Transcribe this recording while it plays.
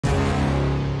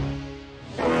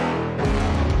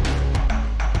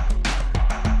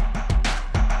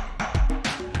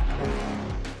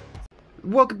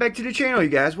Welcome back to the channel, you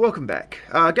guys. Welcome back.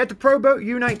 Got the Proboat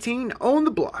U-19 on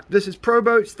the block. This is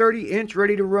Proboat's 30-inch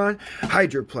ready to run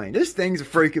hydroplane. This thing's a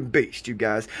freaking beast, you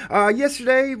guys.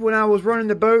 Yesterday when I was running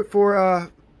the boat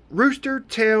for Rooster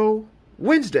Tail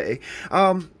Wednesday,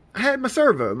 I had my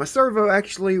servo. My servo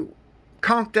actually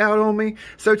conked out on me.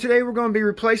 So today we're going to be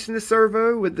replacing the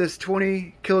servo with this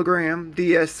 20 kilogram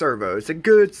DS servo. It's a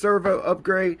good servo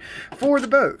upgrade for the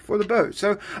boat.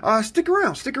 So stick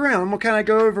around. I'm going to kind of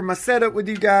go over my setup with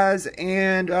you guys,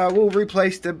 and we'll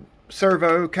replace the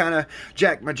servo, kind of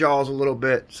jack my jaws a little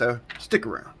bit. So stick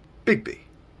around. Big B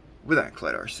with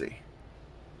Ironclad RC.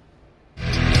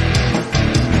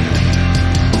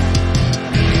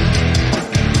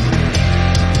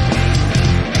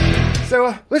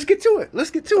 So let's get to it.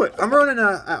 I'm running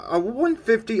a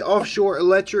 150 offshore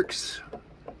electrics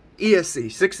ESC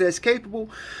 6S capable,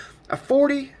 a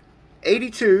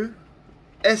 4082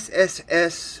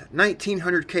 SSS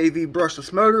 1900 kV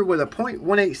brushless motor with a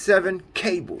 .187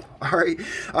 cable. Alright,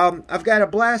 I've got a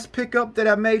blast pickup that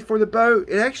I made for the boat.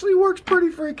 It actually works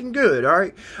pretty freaking good.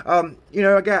 Alright, you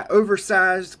know, I got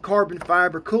oversized carbon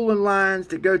fiber cooling lines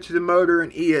that go to the motor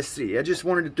and ESC. I just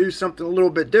wanted to do something a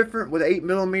little bit different with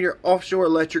 8mm offshore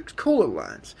electrics cooling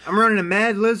lines. I'm running a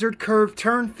Mad Lizard curved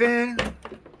turn fin,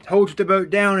 holds the boat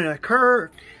down in a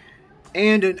curve,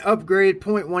 and an upgraded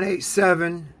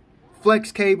 .187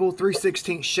 flex cable,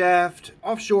 3/16 shaft,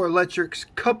 offshore electrics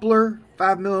coupler,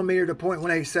 5mm to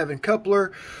 .187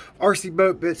 coupler, RC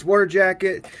boat bits water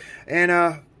jacket, and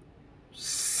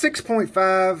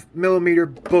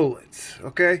 6.5mm bullets,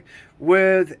 okay,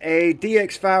 with a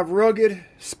DX5 rugged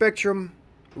Spectrum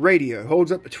radio.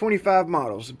 Holds up to 25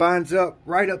 models, binds up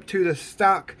right up to the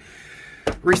stock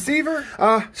receiver,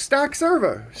 stock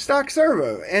servo,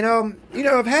 and you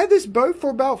know, I've had this boat for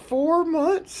about 4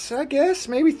 months, I guess,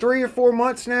 maybe 3 or 4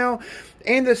 months now,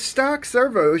 and the stock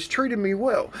servo has treated me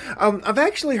well. I've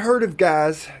actually heard of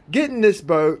guys getting this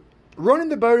boat, running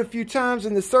the boat a few times,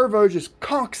 and the servo just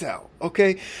conks out,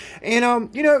 okay? And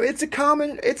you know, it's a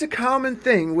common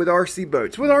thing with RC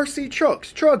boats, with RC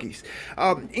trucks, truggies.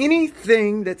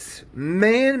 Anything that's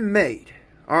man-made,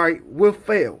 all right, will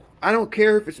fail. I don't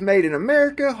care if it's made in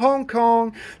America, Hong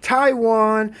Kong,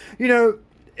 Taiwan. You know,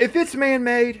 if it's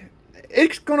man-made,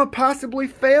 it's going to possibly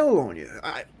fail on you.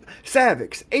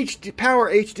 Savix, HD,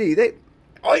 Power HD,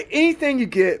 anything you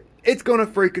get, it's going to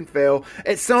freaking fail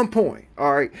at some point.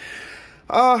 All right.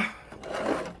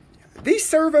 These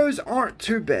servos aren't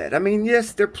too bad. I mean,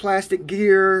 yes, they're plastic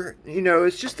gear. You know,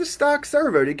 it's just a stock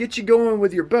servo to get you going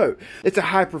with your boat. It's a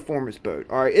high-performance boat,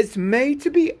 all right? It's made to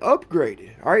be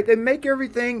upgraded, all right? They make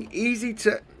everything easy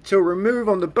to remove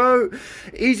on the boat,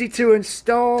 easy to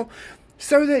install,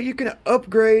 so that you can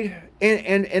upgrade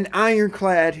and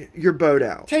ironclad your boat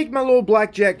out. Take my little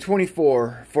Blackjack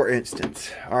 24, for instance,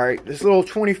 all right? This little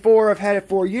 24, I've had it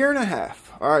for a year and a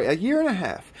half, all right? A year and a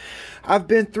half. I've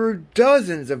been through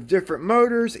dozens of different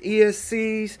motors,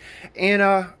 ESCs,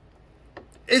 and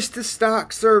it's the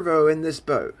stock servo in this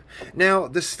boat. Now,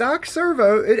 the stock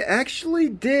servo, it actually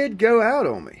did go out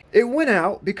on me. It went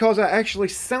out because I actually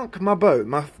sunk my boat.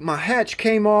 My hatch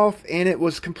came off and it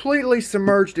was completely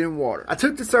submerged in water. I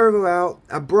took the servo out,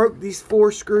 I broke these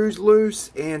 4 screws loose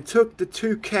and took the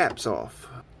 2 caps off.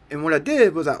 And what I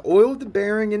did was I oiled the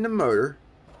bearing in the motor,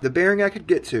 the bearing I could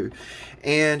get to,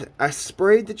 and I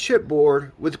sprayed the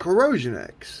chipboard with Corrosion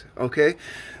X, okay?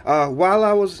 While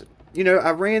I was, you know, I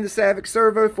ran the Savix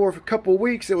servo for a couple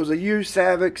weeks. It was a used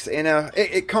Savix, and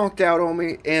it conked out on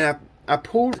me, and I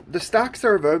pulled the stock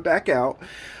servo back out.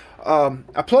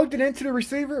 I plugged it into the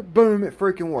receiver, boom, it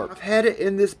freaking worked. I've had it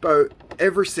in this boat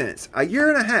ever since, a year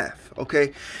and a half,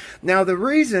 okay? Now, the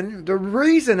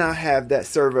reason I have that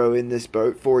servo in this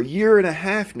boat for a year and a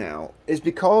half now is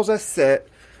because I set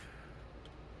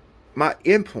my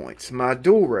endpoints, my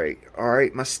dual rate, all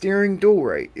right, my steering dual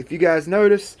rate. If you guys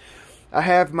notice, I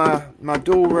have my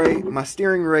dual rate, my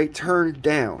steering rate turned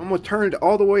down. I'm going to turn it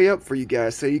all the way up for you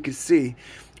guys so you can see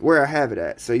where I have it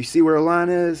at. So you see where the line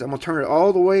is? I'm going to turn it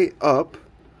all the way up.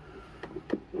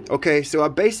 Okay, so I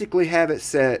basically have it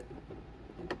set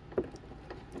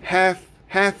half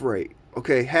rate.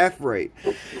 Okay, half rate.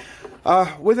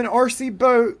 With an RC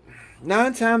boat,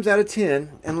 9 times out of 10,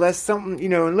 unless something, you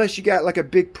know, unless you got like a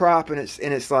big prop and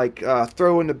it's like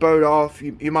throwing the boat off,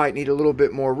 you might need a little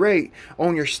bit more rate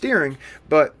on your steering.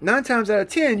 But 9 times out of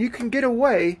 10, you can get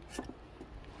away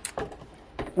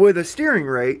with a steering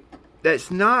rate that's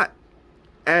not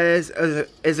as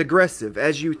aggressive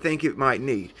as you think it might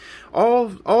need.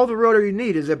 All the rudder you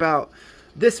need is about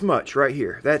this much right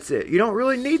here. That's it. You don't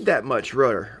really need that much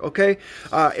rudder, okay?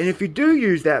 And if you do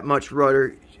use that much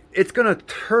rudder, it's going to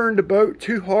turn the boat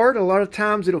too hard. A lot of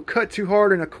times it'll cut too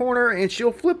hard in a corner and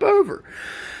she'll flip over.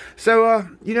 So,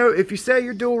 you know, if you set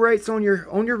your dual rates on your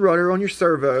rudder, on your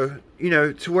servo, you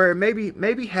know, to where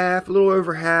maybe half, a little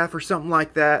over half or something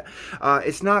like that,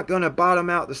 it's not going to bottom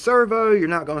out the servo. You're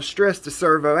not going to stress the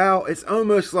servo out. It's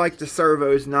almost like the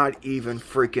servo is not even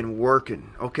freaking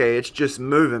working. Okay, it's just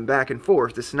moving back and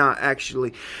forth. It's not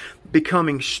actually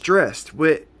becoming stressed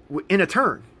in a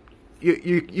turn.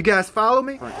 You guys follow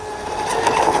me?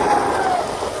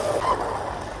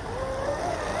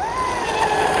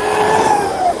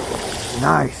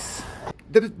 Nice.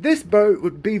 This boat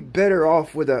would be better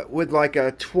off with like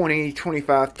a 20,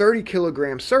 25, 30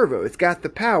 kilogram servo. It's got the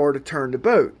power to turn the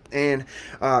boat. And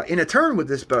in a turn with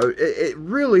this boat, it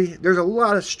really, there's a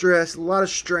lot of stress, a lot of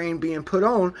strain being put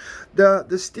on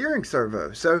the steering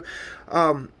servo. So,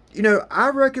 you know, I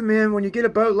recommend when you get a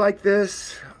boat like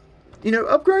this, you know,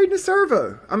 upgrading the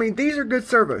servo. I mean, these are good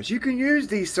servos. You can use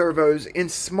these servos in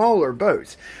smaller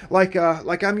boats. Like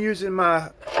I'm using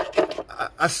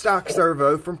a stock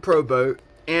servo from Proboat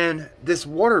and this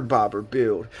water bobber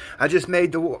build. I just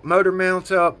made the motor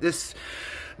mount up. This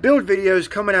build video is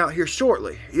coming out here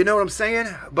shortly. You know what I'm saying?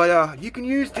 But you can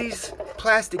use these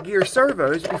plastic gear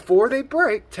servos before they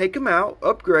break. Take them out,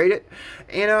 upgrade it,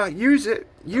 and use it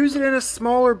in a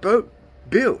smaller boat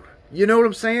build. You know what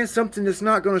I'm saying? Something that's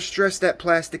not going to stress that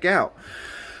plastic out.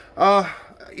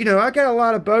 You know, I got a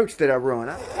lot of boats that I run.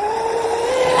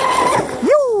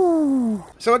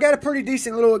 So I got a pretty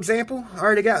decent little example. I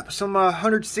already got some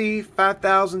 100C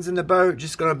 5000s in the boat.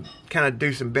 Just going to kind of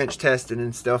do some bench testing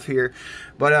and stuff here.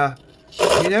 But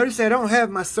you notice I don't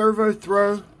have my servo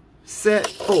throw set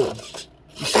full.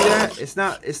 You see that? It's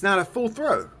not a full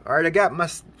throw. All right, I got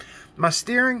my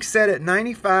steering set at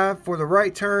 95 for the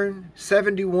right turn,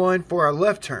 71 for our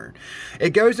left turn.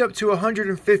 It goes up to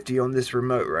 150 on this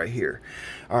remote right here.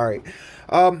 All right.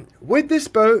 With this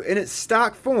boat in its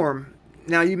stock form,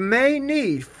 now you may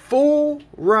need full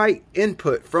right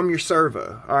input from your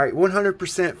servo. All right,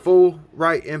 100% full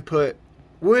right input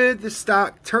with the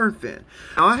stock turn fin.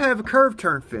 Now I have a curved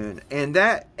turn fin, and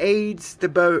that aids the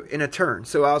boat in a turn.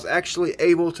 So I was actually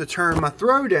able to turn my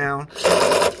throw down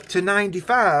to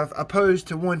 95 opposed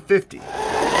to 150.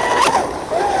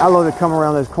 I love to come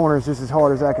around those corners just as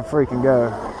hard as I can freaking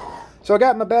go. So I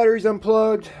got my batteries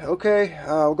unplugged. Okay,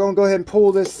 we're gonna go ahead and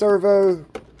pull this servo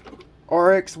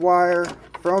RX wire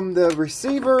from the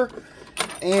receiver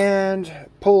and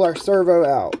pull our servo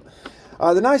out.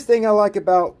 The nice thing I like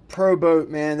about Proboat,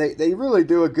 man, they really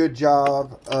do a good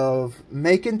job of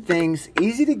making things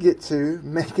easy to get to,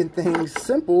 making things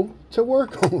simple to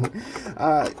work on.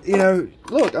 You know,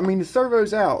 look, I mean, the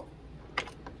servo's out.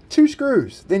 2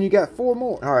 screws, then you got 4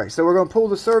 more. All right, so we're gonna pull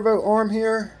the servo arm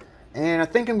here, and I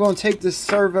think I'm gonna take this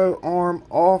servo arm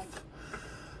off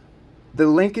the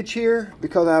linkage here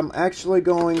because I'm actually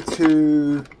going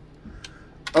to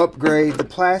upgrade the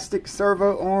plastic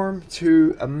servo arm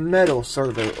to a metal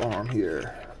servo arm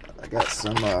here. I got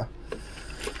some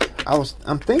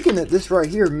I'm thinking that this right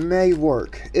here may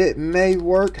work. It may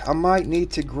work. I might need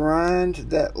to grind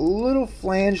that little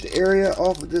flanged area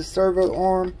off of this servo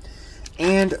arm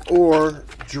and or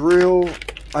drill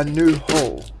a new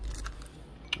hole.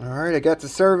 All right, I got the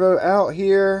servo out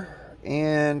here.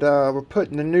 And we're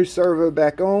putting the new servo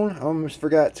back on. I almost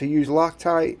forgot to use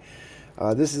Loctite.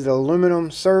 This is an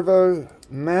aluminum servo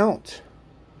mount.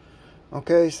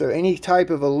 Okay, so any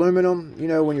type of aluminum, you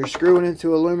know, when you're screwing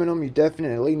into aluminum, you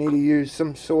definitely need to use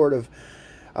some sort of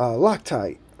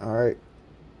Loctite. All right,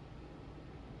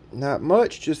 not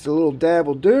much, just a little dab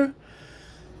will do.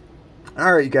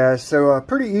 All right, you guys, so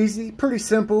pretty easy, pretty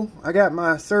simple. I got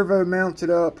my servo mounted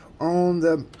up on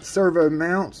the servo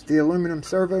mounts, the aluminum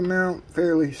servo mount,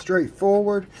 fairly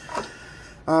straightforward.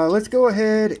 Let's go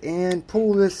ahead and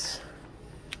pull this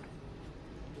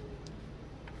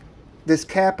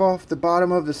cap off the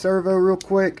bottom of the servo real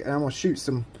quick, and I'm going to shoot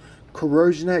some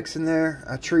Corrosion X in there.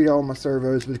 I treat all my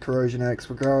servos with Corrosion X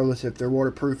regardless if they're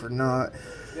waterproof or not.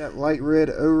 Got light red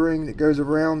O-ring that goes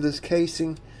around this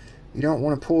casing. You don't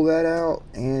want to pull that out,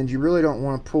 and you really don't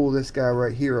want to pull this guy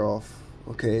right here off.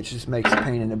 Okay, it just makes a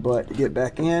pain in the butt to get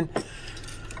back in.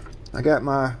 I got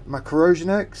my Corrosion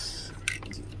X.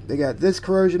 They got this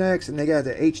Corrosion X, and they got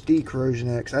the HD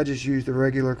Corrosion X. I just use the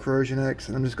regular Corrosion X,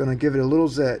 and I'm just going to give it a little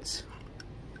zets.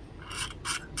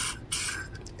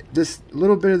 This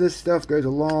little bit of this stuff goes a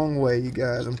long way, you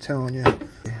guys, I'm telling you.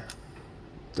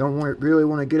 Don't really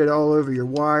want to get it all over your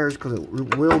wires because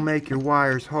it will make your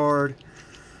wires hard.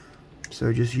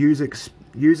 So just use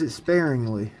it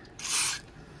sparingly.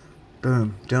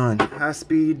 Boom, done. High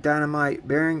speed dynamite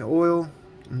bearing oil.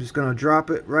 I'm just going to drop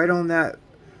it right on that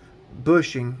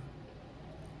bushing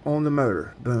on the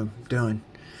motor. Boom, done.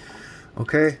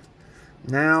 Okay,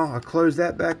 now I close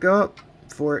that back up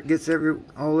before it gets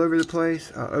all over the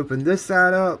place. I'll open this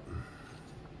side up.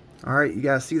 Alright, you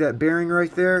guys see that bearing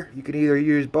right there? You can either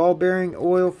use ball bearing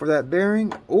oil for that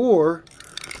bearing or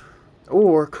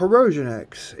Corrosion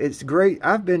X. It's great.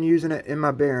 I've been using it in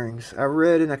my bearings. I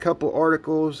read in a couple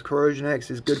articles Corrosion X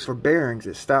is good for bearings.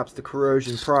 It stops the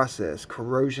corrosion process.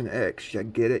 Corrosion X. You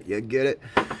get it? You get it?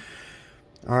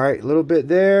 Alright, a little bit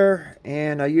there.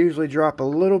 And I usually drop a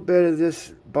little bit of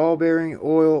this ball bearing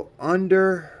oil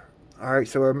under. Alright,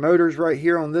 so our motor's right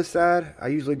here on this side. I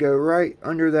usually go right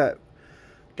under that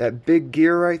big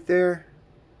gear right there.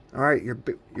 Alright,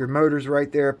 your motor's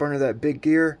right there up under that big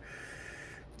gear.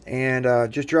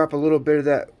 And just drop a little bit of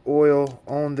that oil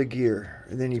on the gear.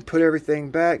 And then you put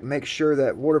everything back. Make sure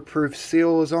that waterproof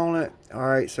seal is on it.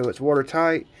 Alright, so it's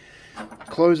watertight.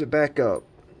 Close it back up.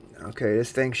 Okay,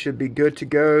 this thing should be good to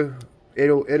go. It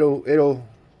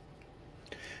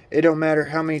don't matter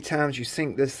how many times you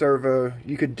sink this servo.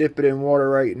 You could dip it in water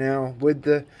right now with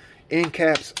the end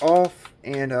caps off,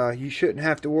 and you shouldn't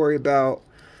have to worry about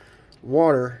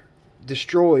water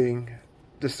destroying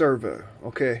the servo.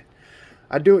 Okay,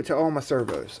 I do it to all my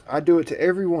servos. I do it to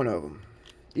every one of them,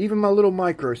 even my little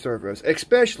micro servos,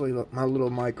 especially my little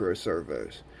micro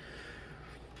servos.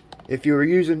 If you were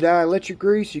using dielectric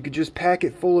grease, you could just pack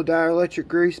it full of dielectric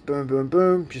grease. Boom, boom,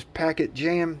 boom. Just pack it,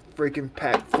 jam, freaking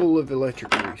pack full of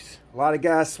electric grease. A lot of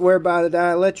guys swear by the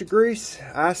dielectric grease.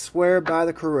 I swear by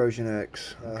the Corrosion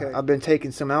X. Okay. I've been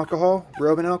taking some alcohol,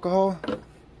 rubbing alcohol.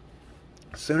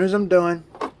 As soon as I'm done,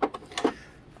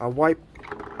 I wipe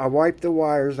the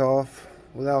wires off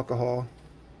with alcohol.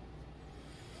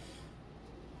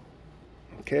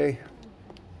 Okay.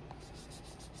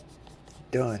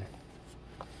 Done.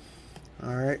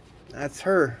 Alright, that's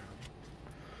her.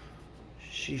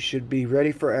 She should be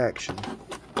ready for action.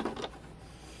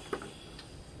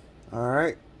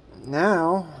 Alright,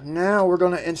 now we're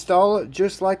going to install it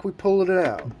just like we pulled it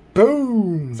out.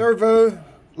 Boom! Servo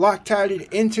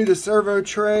Loctited into the servo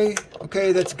tray.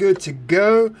 Okay, that's good to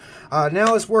go.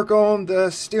 Now let's work on the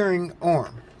steering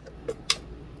arm.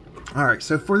 Alright,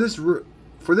 so for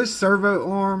this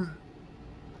servo arm,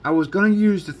 I was going to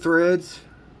use the threads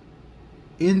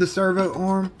in the servo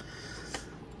arm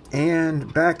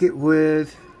and back it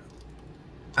with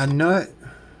a nut.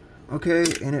 Okay,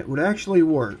 and it would actually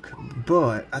work,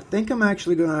 but I think I'm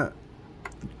actually gonna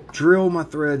drill my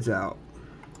threads out.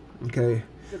 Okay,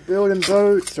 building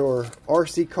boats or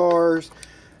RC cars,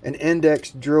 an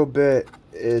index drill bit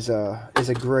is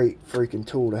a great freaking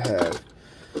tool to have.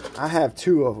 I have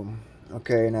two of them.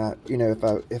 Okay, now you know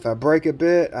if I break a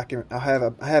bit, I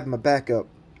have my backup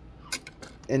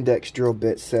index drill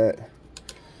bit set,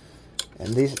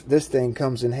 and this thing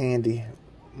comes in handy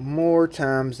more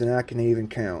times than I can even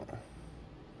count.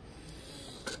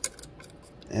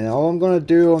 And all I'm going to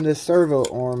do on this servo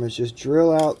arm is just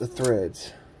drill out the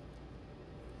threads.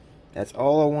 That's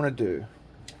all I want to do.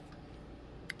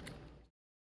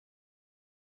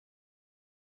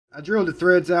 I drilled the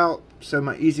threads out so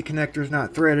my easy connector is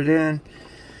not threaded in,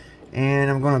 and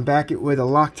I'm going to back it with a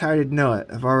Loctited nut.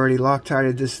 I've already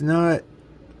Loctited this nut.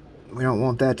 We don't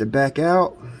want that to back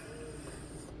out.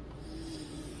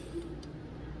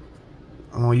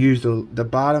 I'm going to use the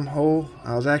bottom hole.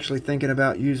 I was actually thinking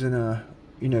about using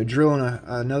drilling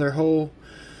another hole,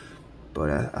 but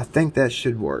I think that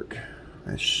should work.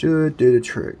 That should do the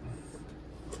trick.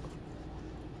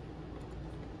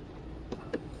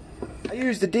 I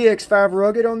used the DX5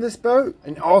 Rugged on this boat.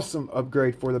 An awesome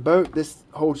upgrade for the boat. This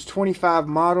holds 25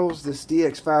 models, this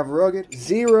DX5 Rugged.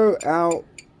 Zeroed out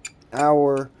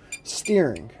our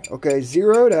steering. Okay,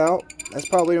 zeroed out. That's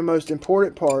probably the most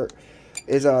important part,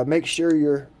 is make sure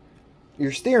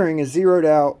your steering is zeroed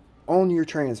out on your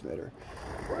transmitter.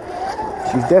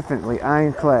 She's definitely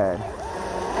ironclad.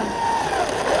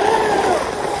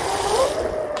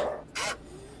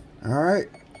 Alright.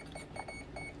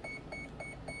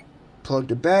 Plug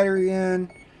the battery in,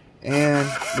 and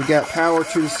we got power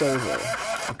to the servo.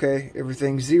 Okay,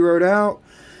 everything's zeroed out.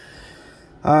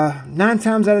 9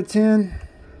 times out of 10,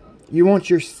 you want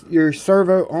your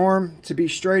servo arm to be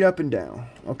straight up and down.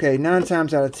 Okay, 9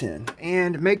 times out of 10.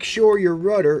 And make sure your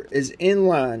rudder is in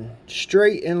line,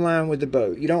 straight in line with the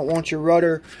boat. You don't want your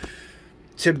rudder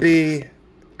to be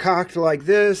cocked like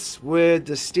this with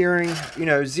the steering,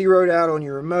 zeroed out on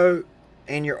your remote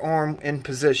and your arm in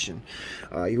position.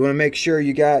 You want to make sure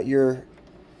you got your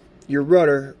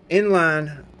rudder in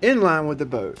line with the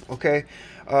boat. Okay.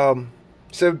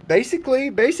 So basically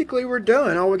we're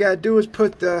done. All we gotta do is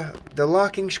put the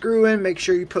locking screw in. Make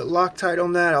sure you put Loctite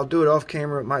on that. I'll do it off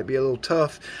camera. It might be a little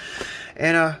tough.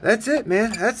 And that's it,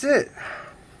 man. That's it.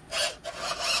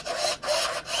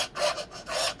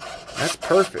 That's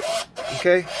perfect.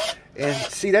 Okay. And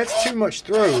see, that's too much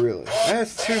throw, really.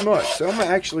 That's too much. So I'm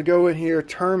gonna actually go in here,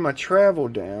 turn my travel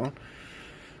down,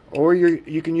 or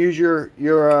you can use your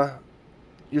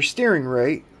steering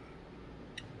rate.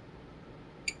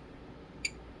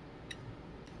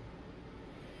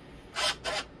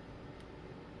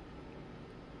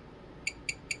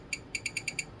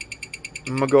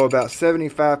 I'm going to go about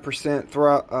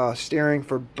 75% steering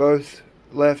for both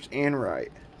left and right.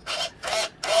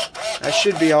 That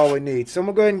should be all we need. So I'm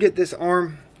going to go ahead and get this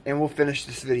arm and we'll finish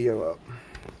this video up.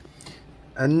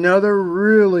 Another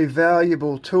really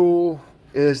valuable tool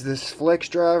is this flex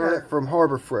driver from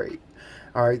Harbor Freight.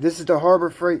 Alright, this is the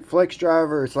Harbor Freight flex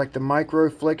driver. It's like the micro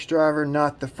flex driver,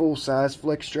 not the full-size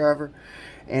flex driver.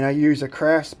 And I use a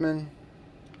Craftsman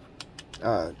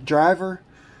driver.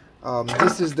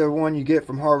 This is the one you get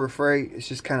from Harbor Freight. It's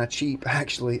just kind of cheap. I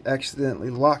actually accidentally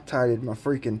Loctited my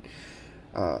freaking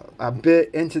I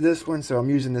bit into this one, so I'm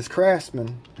using this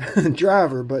Craftsman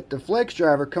driver. But the flex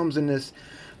driver comes in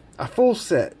a full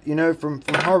set, you know, from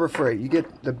Harbor Freight. You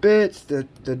get the bits, the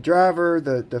driver,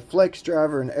 the flex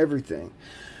driver, and everything.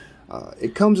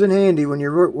 It comes in handy when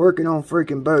you're working on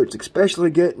freaking boats,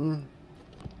 especially getting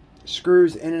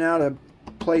screws in and out of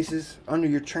places under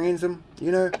your transom,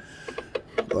 you know.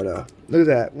 But look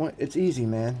at that. It's easy,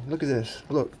 man. Look at this.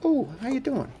 Look. Oh, how you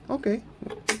doing? Okay.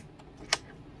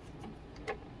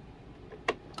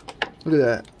 Look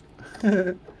at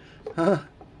that. Huh?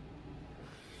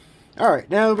 Alright,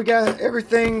 now we got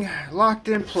everything locked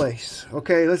in place.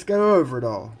 Okay, let's go over it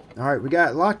all. Alright, we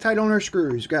got Loctite on our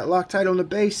screws. We got Loctite on the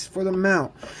base for the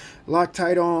mount.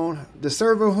 Loctite on the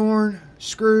servo horn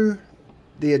screw.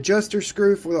 The adjuster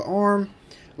screw for the arm.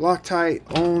 Loctite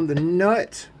on the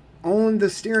nut on the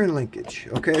steering linkage.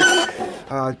 Okay,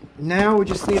 now we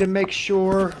just need to make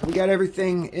sure we got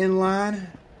everything in line.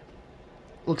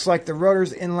 Looks like the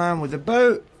rudder's in line with the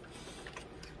boat.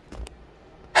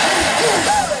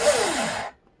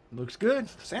 Looks good.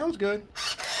 Sounds good.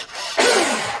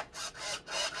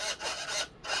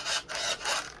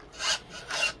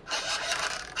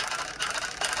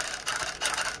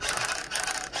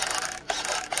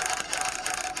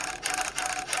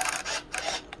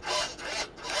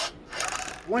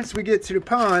 Once we get to the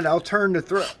pond, I'll turn the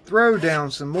throw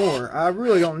down some more. I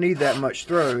really don't need that much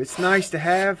throw. It's nice to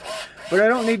have, but I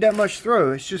don't need that much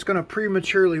throw. It's just going to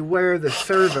prematurely wear the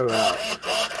servo out.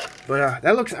 But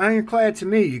that looks ironclad to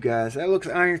me, you guys. That looks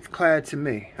ironclad to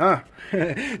me. Huh?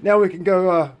 Now we can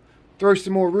go throw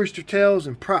some more rooster tails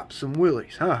and prop some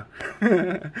willies, huh?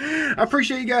 I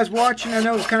appreciate you guys watching. I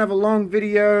know it's kind of a long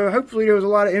video. Hopefully there was a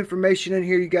lot of information in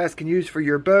here you guys can use for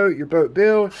your boat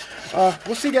build.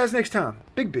 We'll see you guys next time.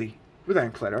 Big B with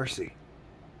Ironclad RC.